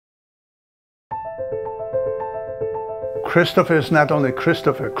Christopher is not only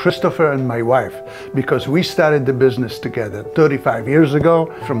Christopher and my wife, because we started the business together 35 years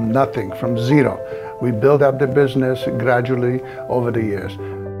ago from nothing, from zero. We built up the business gradually over the years.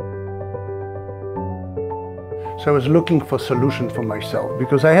 So I was looking for solutions for myself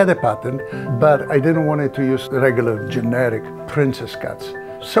because I had a patent, but I didn't want it to use regular generic princess cuts.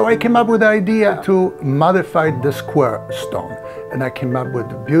 So I came up with the idea to modify the square stone, and I came up with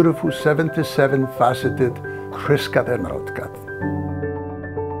the beautiful 77 faceted Crisscut Emerald cut.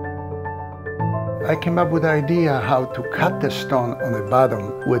 I came up with the idea how to cut the stone on the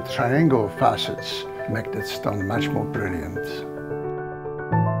bottom with triangle facets, make that stone much more brilliant.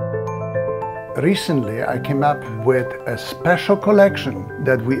 Recently, I came up with a special collection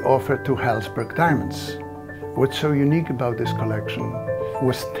that we offer to Helzberg diamonds. What's so unique about this collection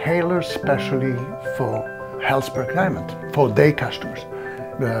was tailored specially for Helzberg diamond, for their customers.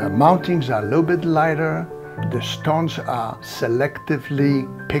 The mountings are a little bit lighter, the stones are selectively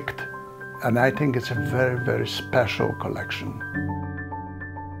picked, and I think it's a very, very special collection.